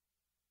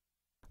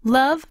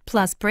 Love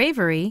plus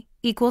bravery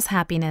equals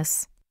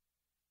happiness.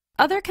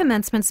 Other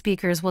commencement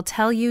speakers will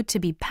tell you to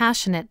be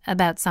passionate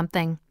about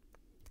something.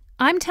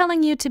 I'm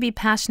telling you to be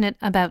passionate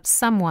about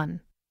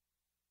someone.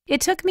 It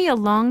took me a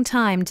long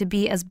time to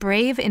be as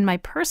brave in my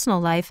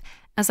personal life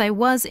as I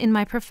was in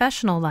my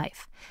professional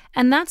life,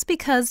 and that's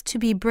because to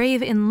be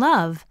brave in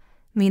love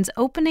means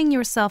opening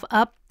yourself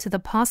up to the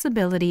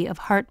possibility of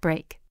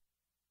heartbreak.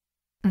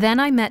 Then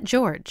I met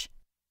George.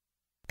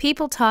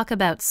 People talk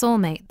about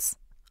soulmates.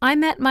 I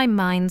met my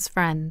mind's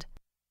friend.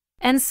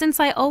 And since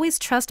I always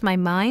trust my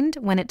mind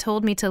when it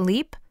told me to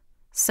leap,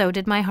 so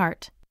did my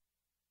heart.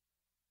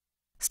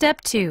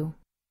 Step 2.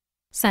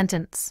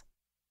 Sentence.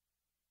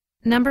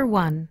 Number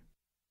 1.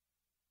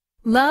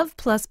 Love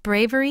plus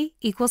bravery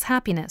equals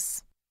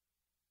happiness.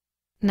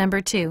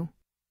 Number 2.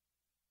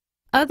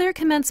 Other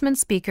commencement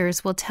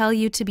speakers will tell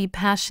you to be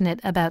passionate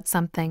about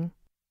something.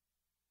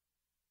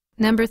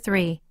 Number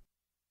 3.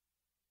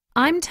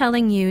 I'm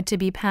telling you to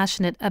be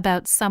passionate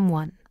about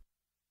someone.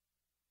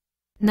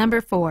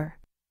 Number 4.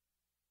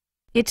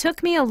 It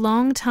took me a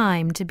long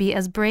time to be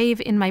as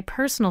brave in my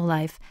personal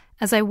life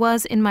as I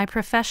was in my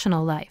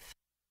professional life.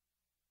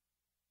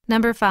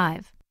 Number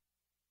 5.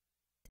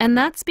 And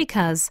that's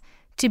because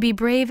to be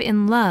brave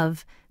in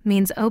love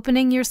means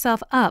opening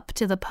yourself up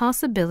to the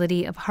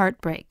possibility of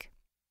heartbreak.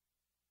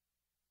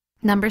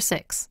 Number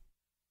 6.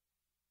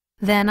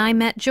 Then I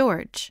met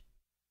George.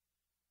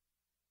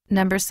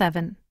 Number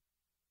 7.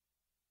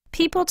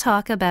 People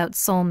talk about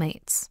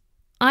soulmates.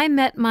 I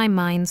met my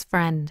mind's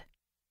friend.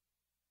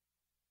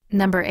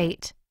 Number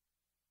 8.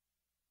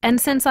 And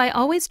since I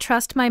always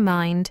trust my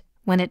mind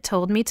when it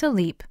told me to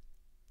leap,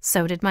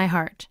 so did my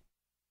heart.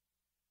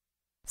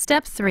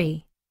 Step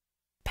 3.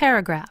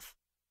 Paragraph.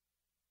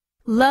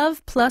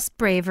 Love plus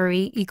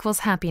bravery equals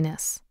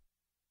happiness.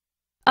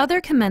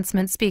 Other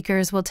commencement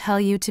speakers will tell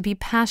you to be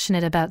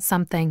passionate about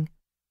something.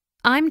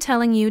 I'm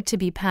telling you to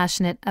be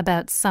passionate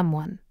about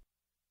someone.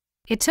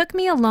 It took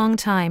me a long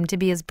time to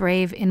be as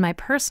brave in my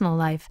personal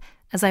life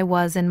as I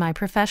was in my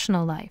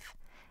professional life.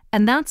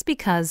 And that's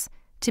because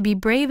to be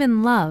brave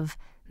in love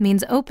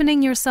means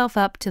opening yourself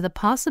up to the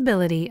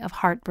possibility of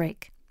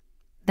heartbreak.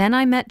 Then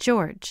I met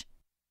George.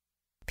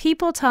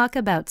 People talk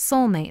about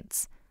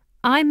soulmates.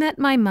 I met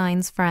my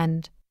mind's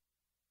friend.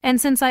 And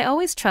since I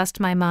always trust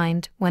my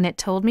mind when it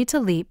told me to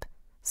leap,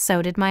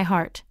 so did my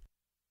heart.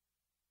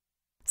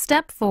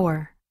 Step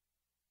 4.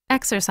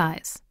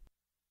 Exercise.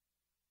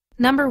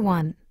 Number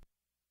 1.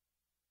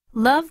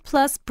 Love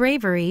plus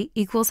bravery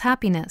equals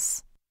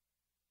happiness.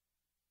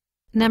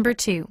 Number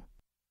 2.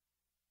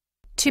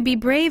 To be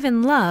brave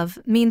in love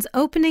means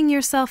opening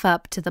yourself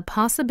up to the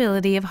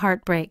possibility of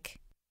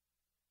heartbreak.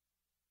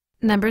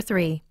 Number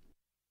 3.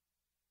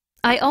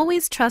 I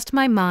always trust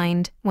my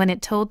mind when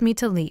it told me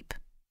to leap.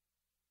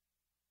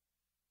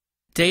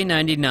 Day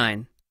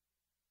 99.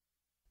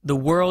 The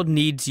world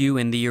needs you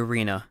in the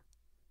arena.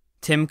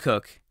 Tim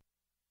Cook.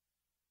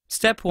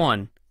 Step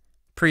 1.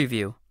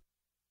 Preview.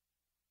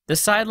 The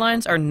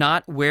sidelines are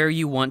not where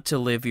you want to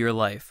live your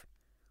life.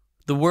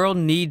 The world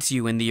needs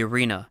you in the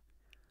arena.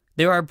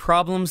 There are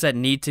problems that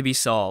need to be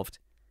solved,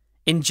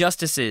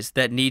 injustices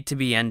that need to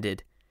be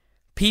ended,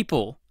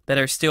 people that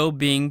are still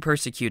being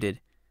persecuted,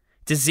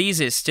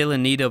 diseases still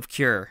in need of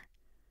cure.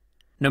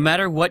 No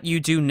matter what you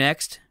do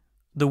next,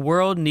 the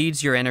world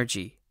needs your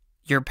energy,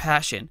 your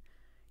passion,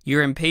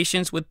 your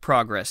impatience with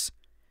progress.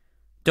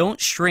 Don't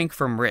shrink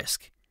from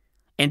risk.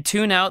 and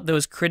tune out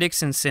those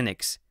critics and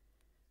cynics.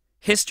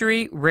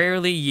 History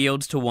rarely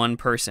yields to one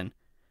person,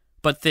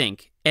 but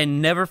think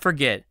and never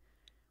forget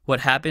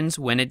what happens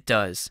when it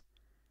does.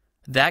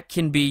 That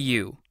can be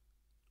you.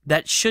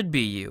 That should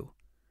be you.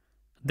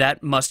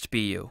 That must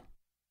be you.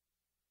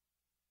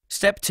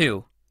 Step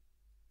 2.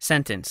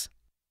 Sentence.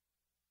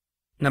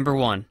 Number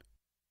 1.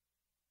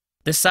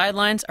 The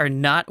sidelines are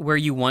not where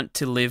you want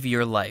to live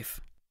your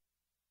life.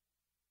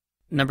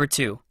 Number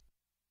 2.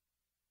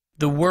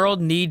 The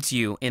world needs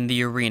you in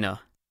the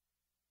arena.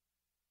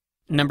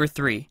 Number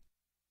 3.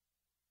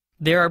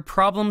 There are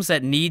problems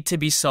that need to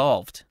be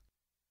solved.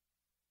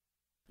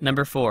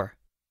 Number 4.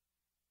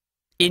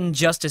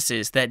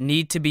 Injustices that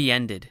need to be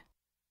ended.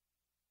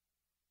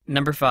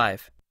 Number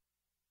 5.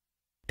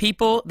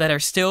 People that are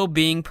still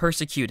being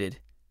persecuted.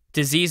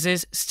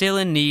 Diseases still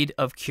in need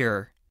of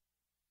cure.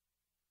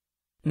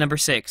 Number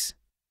 6.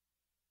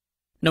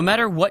 No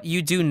matter what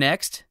you do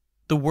next,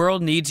 the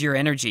world needs your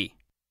energy.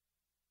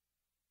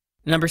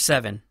 Number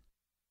 7.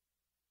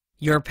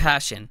 Your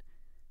passion.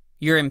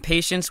 Your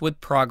impatience with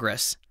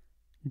progress.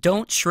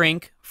 Don't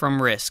shrink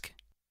from risk.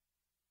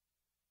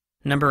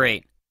 Number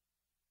 8.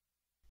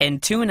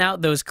 And tune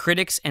out those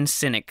critics and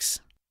cynics.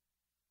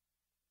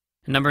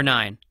 Number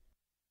 9.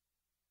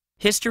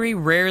 History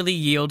rarely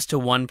yields to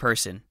one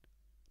person,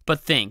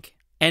 but think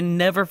and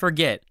never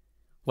forget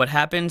what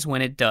happens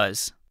when it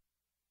does.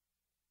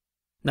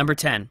 Number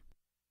 10.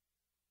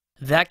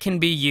 That can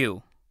be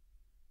you.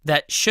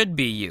 That should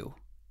be you.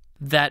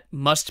 That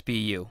must be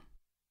you.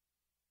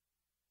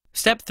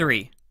 Step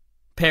 3.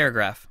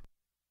 Paragraph.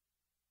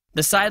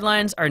 The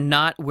sidelines are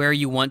not where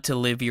you want to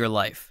live your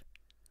life.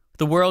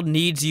 The world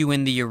needs you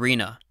in the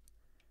arena.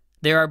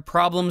 There are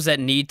problems that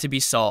need to be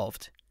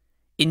solved.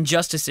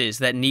 Injustices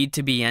that need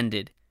to be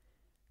ended.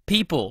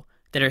 People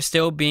that are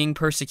still being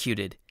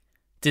persecuted.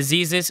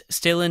 Diseases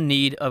still in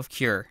need of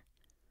cure.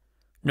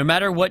 No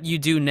matter what you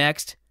do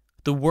next,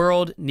 the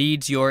world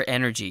needs your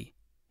energy,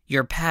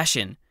 your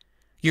passion,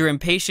 your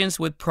impatience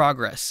with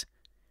progress.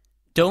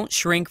 Don't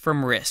shrink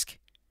from risk,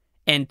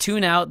 and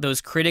tune out those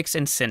critics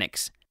and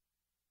cynics.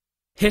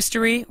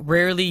 History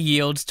rarely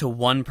yields to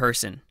one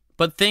person,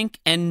 but think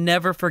and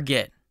never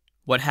forget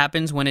what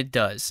happens when it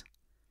does.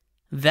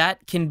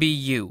 That can be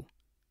you.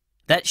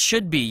 That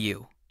should be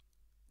you.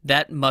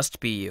 That must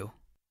be you.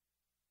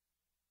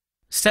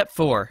 Step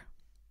 4.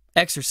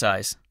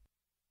 Exercise.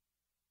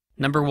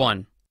 Number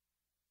 1.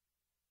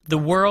 The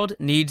world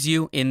needs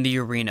you in the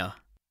arena.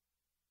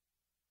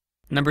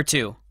 Number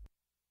 2.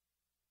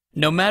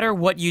 No matter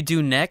what you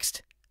do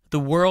next, the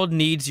world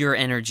needs your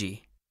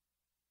energy.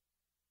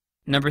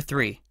 Number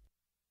 3.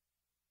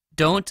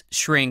 Don't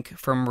shrink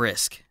from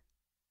risk.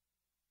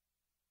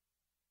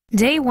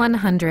 Day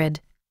 100.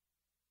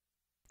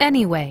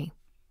 Anyway.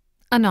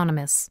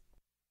 Anonymous.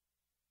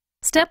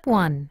 Step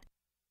 1.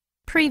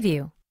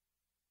 Preview.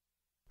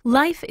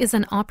 Life is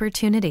an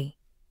opportunity.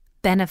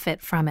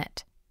 Benefit from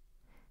it.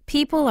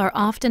 People are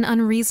often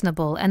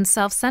unreasonable and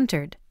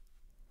self-centered.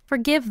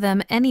 Forgive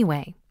them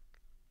anyway.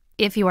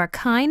 If you are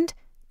kind,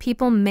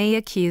 people may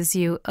accuse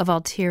you of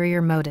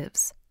ulterior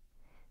motives.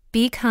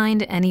 Be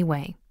kind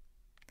anyway.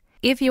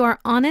 If you are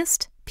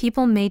honest,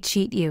 people may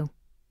cheat you.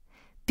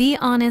 Be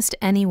honest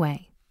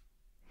anyway.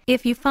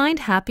 If you find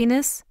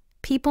happiness,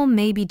 people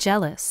may be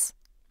jealous.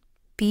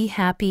 Be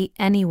happy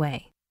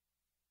anyway.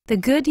 The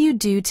good you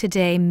do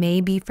today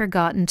may be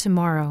forgotten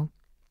tomorrow.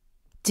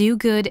 Do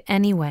good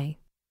anyway.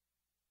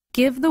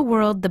 Give the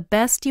world the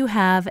best you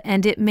have,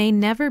 and it may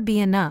never be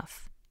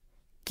enough.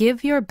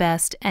 Give your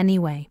best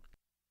anyway.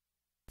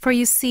 For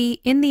you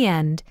see, in the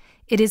end,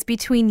 it is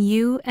between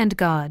you and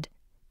God.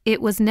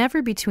 It was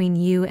never between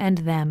you and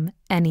them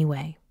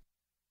anyway.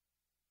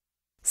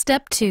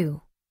 Step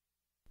 2.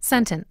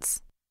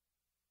 Sentence.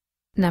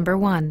 Number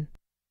 1.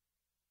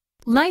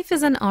 Life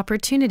is an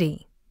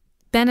opportunity.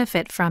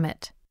 Benefit from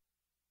it.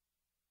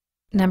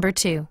 Number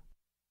 2.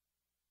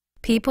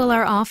 People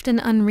are often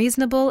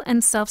unreasonable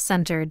and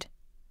self-centered.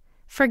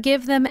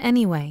 Forgive them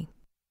anyway.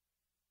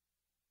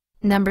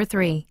 Number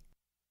 3.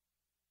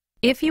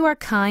 If you are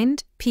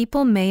kind,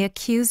 people may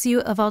accuse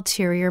you of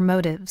ulterior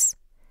motives.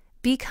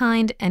 Be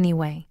kind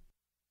anyway.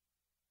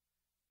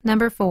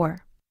 Number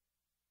 4.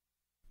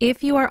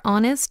 If you are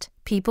honest,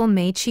 people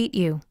may cheat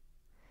you.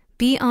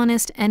 Be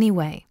honest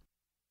anyway.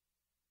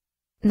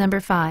 Number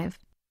 5.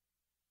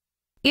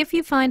 If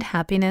you find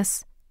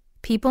happiness,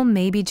 people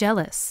may be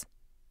jealous.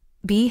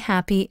 Be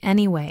happy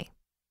anyway.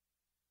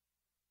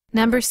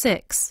 Number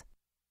 6.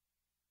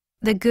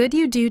 The good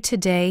you do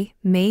today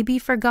may be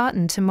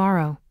forgotten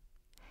tomorrow.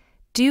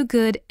 Do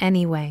good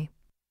anyway.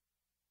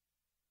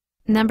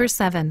 Number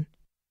 7.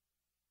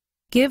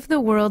 Give the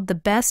world the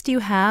best you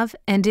have,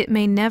 and it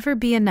may never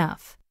be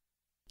enough.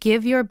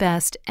 Give your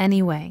best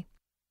anyway.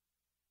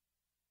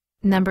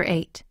 Number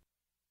 8.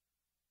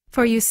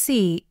 For you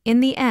see, in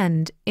the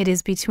end, it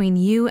is between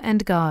you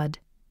and God.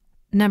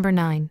 Number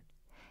 9.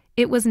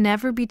 It was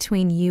never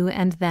between you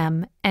and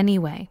them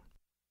anyway.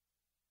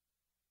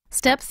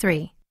 Step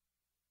 3.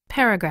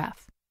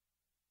 Paragraph.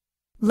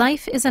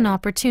 Life is an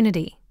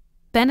opportunity.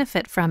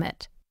 Benefit from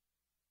it.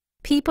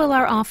 People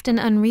are often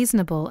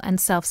unreasonable and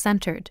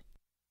self-centered.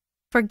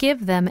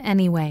 Forgive them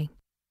anyway.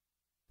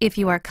 If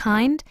you are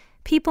kind,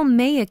 people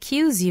may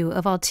accuse you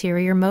of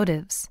ulterior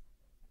motives.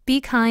 Be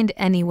kind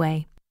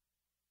anyway.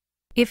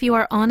 If you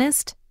are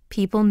honest,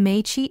 people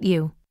may cheat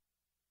you.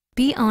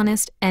 Be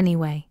honest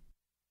anyway.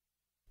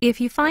 If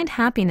you find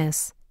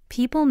happiness,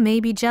 people may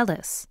be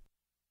jealous.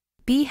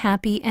 Be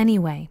happy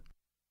anyway.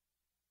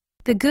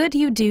 The good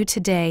you do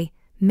today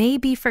may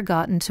be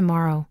forgotten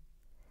tomorrow.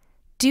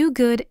 Do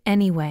good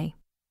anyway.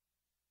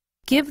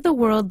 Give the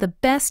world the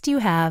best you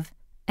have,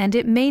 and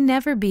it may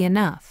never be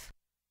enough.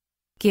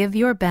 Give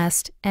your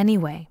best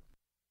anyway.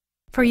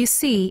 For you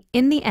see,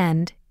 in the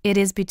end, it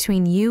is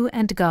between you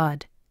and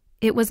God.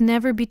 It was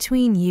never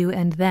between you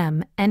and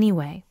them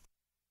anyway.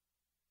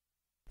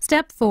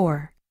 Step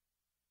 4.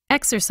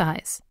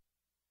 Exercise.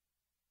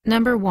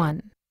 Number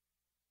 1.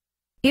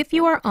 If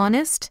you are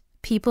honest,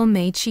 people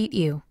may cheat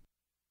you.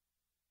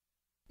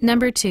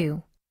 Number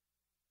 2.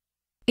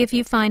 If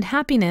you find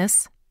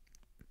happiness,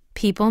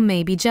 people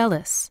may be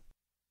jealous.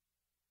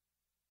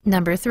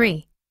 Number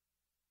 3.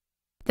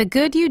 The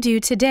good you do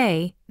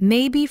today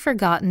may be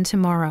forgotten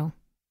tomorrow.